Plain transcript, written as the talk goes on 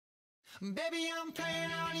Baby, I'm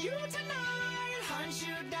playing on you tonight. Hunt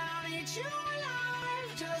you down, eat you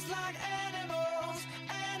alive. Just like animals,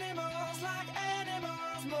 animals, like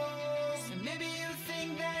animals, moles. And maybe you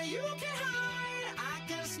think that you can hide. I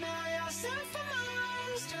can smell your scent for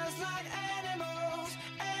miles. Just like animals,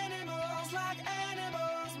 animals, like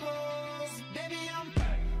animals, moles. Baby, I'm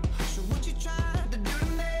so what you trying to do to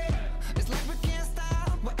me? It's like we can't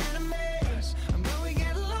stop, we're enemies. But we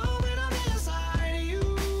get along when I'm inside of you.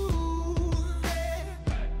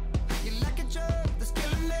 You're like a drug that's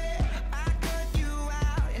killing me. I cut you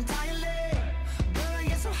out entirely. But I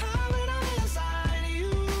get so high when I'm inside of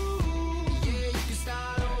you. Yeah, you can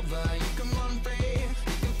start over, you can run free.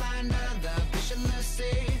 You can find other fish in the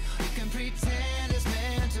sea. You can pretend it's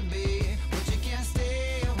meant to be, but you can't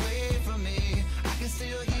stay away from me. I can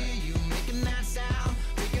still hear you making that sound,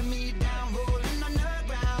 taking me down, rolling on the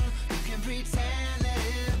ground. You can pretend that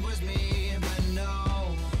it was me, but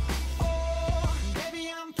no. Oh, baby,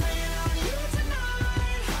 I'm playing on you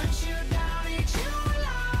tonight. Hunt you down, eat you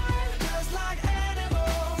alive. Just like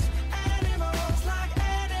animals, animals, like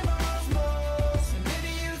animals, moles. And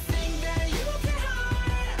maybe you think that you can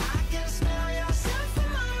hide. I can smell your scent for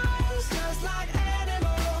miles. Just like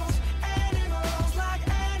animals, animals, like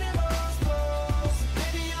animals, moles.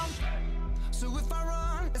 Baby, I'm so if I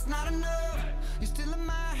run, it's not enough. You're still in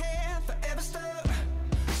my head, forever stuck.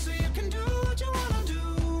 So you can do what you wanna do.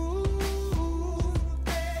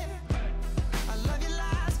 Hey, I love your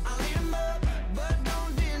lies, I'll eat 'em up, but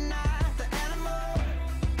don't deny the animal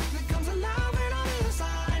that comes alive when I'm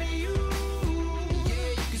inside of you. Yeah,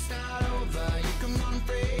 you can start over, you can run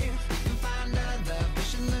free. You can find other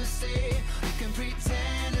fish in the sea. You can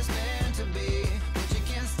pretend it's meant to be, but you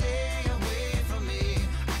can't stay away from me.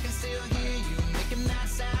 I can still hear you making that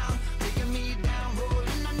sound, taking me down,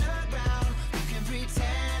 rolling on the ground. You can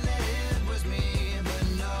pretend that it was me, but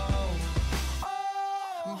no.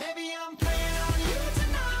 Oh, baby, I'm playing on you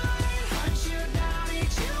tonight. Hunt you down,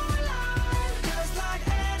 eat you alive. Just like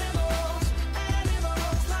animals,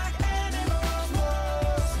 animals, like animals,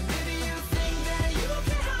 moles. Maybe you think that you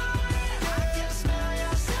can hide. I can smell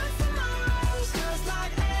your scent for miles. Just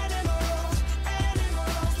like animals,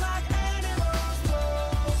 animals, like animals,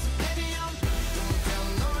 moles. Baby, I'm don't tell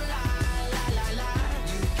no lie, lie, lie, lie.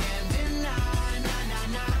 You can't deny, nah, nah,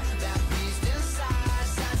 nah. That beast inside,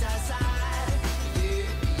 side, side, side. Yeah,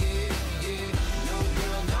 yeah, yeah. No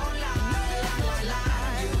girl, don't lie, lie, lie,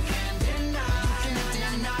 lie. You can't deny, nah,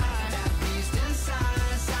 nah, nah. That beast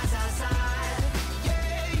inside, side, side, side.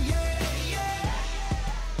 Yeah, yeah, yeah.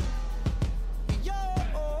 Yo,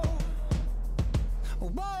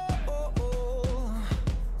 whoa,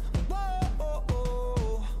 whoa.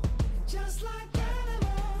 Just like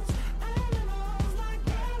animals, animals, like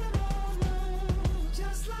animals, moves.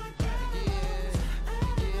 Just like animals,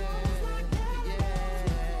 animals, like animals.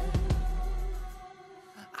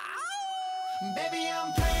 Baby, I'm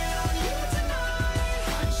playing on you tonight.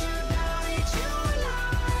 Hunt you down, eat you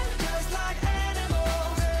alive. Just like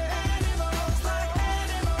animals, animals, like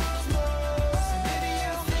animals, moves. Maybe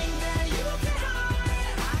you think that you can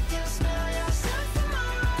hide. I can smell your scent for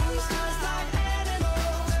miles. Just like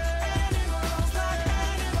animals, animals, like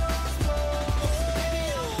animals, moves. Baby,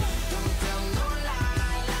 don't tell no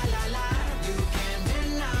lie, lie, lie, lie. You can't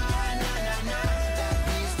deny, nah, nah, nah. That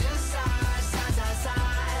beast inside, side, side,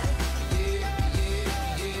 side. Yeah,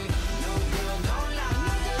 yeah, yeah. No girl, don't lie,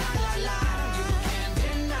 lie, lie, lie. You can't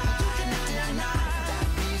deny, nah, nah, nah. That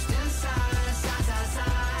beast inside, side, side,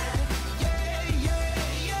 side. Yeah,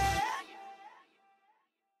 yeah, yeah.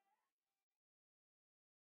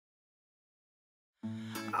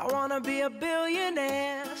 I wanna be a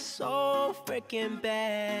billionaire so freaking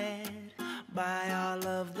bad. Buy all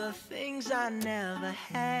of the things I never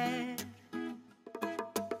had.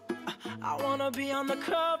 I wanna be on the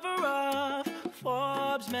cover of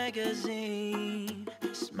Forbes magazine,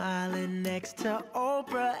 smiling next to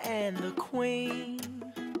Oprah and the Queen.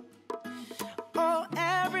 Oh,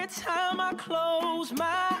 every time I close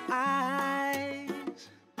my eyes,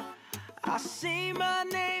 I see my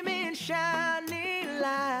name in shining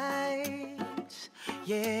lights.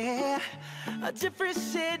 Yeah, a different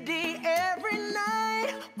city every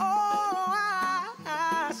night. Oh,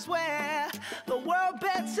 I swear the world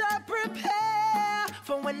better prepare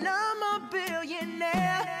for when I'm a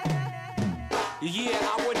billionaire.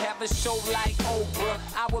 Yeah, I would have a show like Oprah.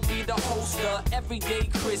 I would be the host of Everyday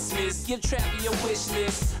Christmas. Give Travi a wish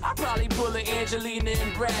list. I'd probably pull a Angelina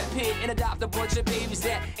and Brad Pitt and adopt a bunch of babies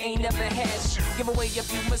that ain't never had shit. Give away a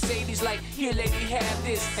few Mercedes like, here lady, have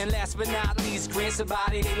this. And last but not least, grant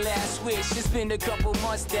somebody their last wish. It's been a couple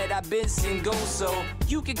months that I've been single, so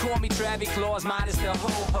you can call me Travis Claus minus the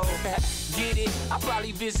ho-ho. Get it? I'll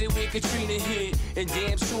probably visit where Katrina hit, and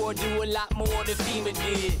damn sure do a lot more than FEMA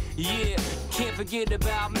did. Yeah, can't forget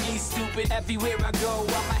about me, stupid. Everywhere I go,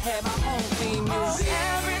 I'ma have my own theme music.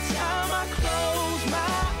 Oh, every time I close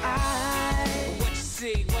my eyes, What you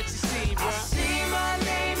see, bro? I see my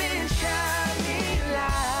name in shining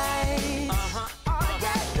lights. Oh,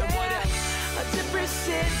 yeah, And what else? a different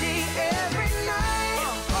city every night.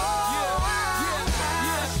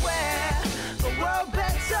 I swear the world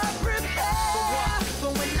better prepare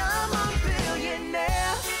for when I'm a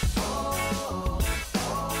billionaire.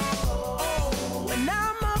 When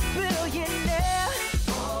I'm a billionaire.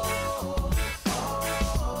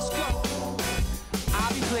 Let's go.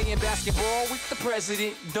 I'll be playing basketball with the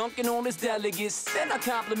president, dunking on his delegates. Then I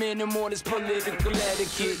compliment him on his political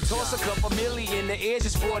etiquette. Toss a couple million in the air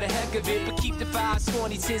just for the heck of it, but keep the 5s,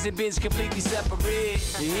 20s, 10s, and bins completely separate.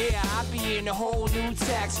 Yeah, I'll be in a whole new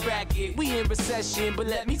tax bracket. We in recession, but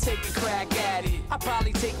let me take a crack at it. I'll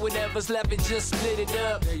probably take whatever's left and just split it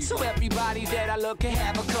up, so everybody that I love can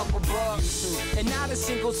have a couple bucks. And not a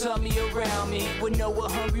single tummy around me would know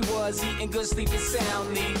what hungry was, eating good, sleeping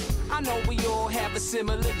soundly. I know we all have a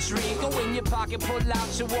similar dream. Go in your pocket, pull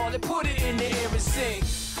out your wallet, put it in the air and sing.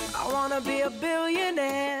 I wanna be a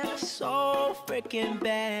billionaire, so freaking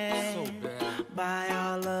bad. Buy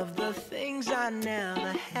all of the things I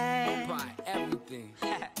never had. Buy everything.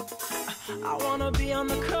 I wanna be on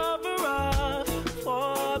the cover of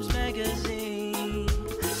Forbes magazine,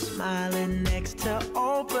 smiling next to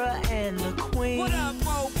Oprah and the Queen. What up,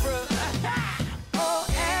 Oprah? Oh,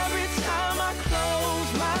 every time I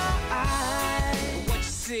close my eyes, What you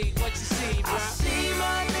see, bro? I see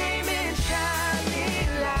my name in shining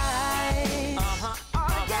lights.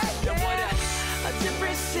 Oh, yeah, And what yeah. else? A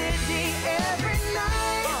different city every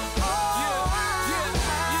night.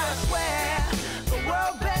 I swear the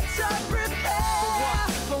world better prepare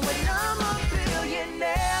for when I'm a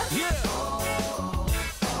billionaire. Yeah.